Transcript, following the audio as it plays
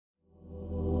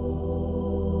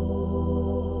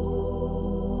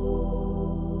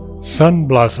Sun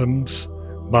Blossoms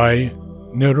by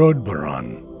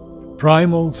Nirodbaran.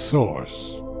 Primal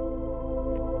Source.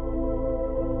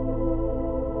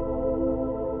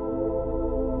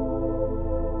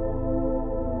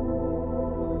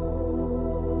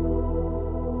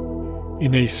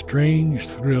 In a strange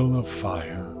thrill of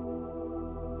fire,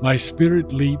 my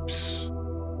spirit leaps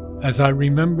as I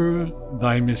remember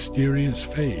thy mysterious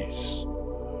face.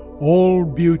 All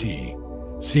beauty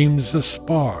seems a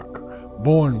spark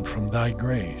born from thy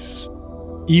grace,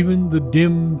 even the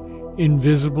dim,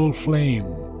 invisible flame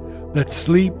that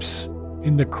sleeps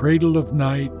in the cradle of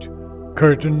night,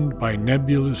 curtained by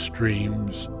nebulous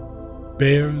streams,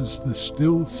 bears the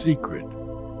still secret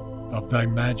of thy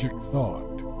magic thought.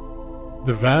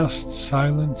 The vast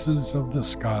silences of the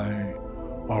sky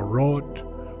are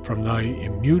wrought from thy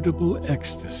immutable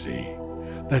ecstasy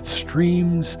that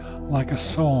streams like a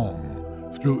song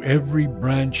through every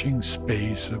branching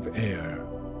space of air.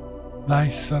 Thy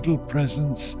subtle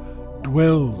presence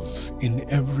dwells in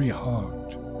every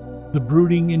heart. The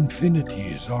brooding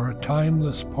infinities are a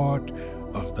timeless part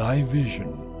of thy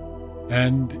vision,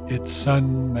 and its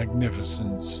sun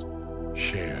magnificence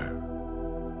share.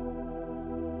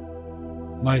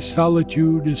 My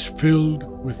solitude is filled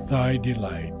with thy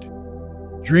delight.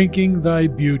 Drinking thy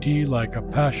beauty like a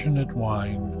passionate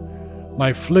wine,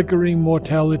 my flickering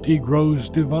mortality grows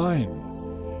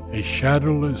divine, a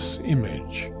shadowless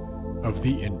image of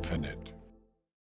the infinite.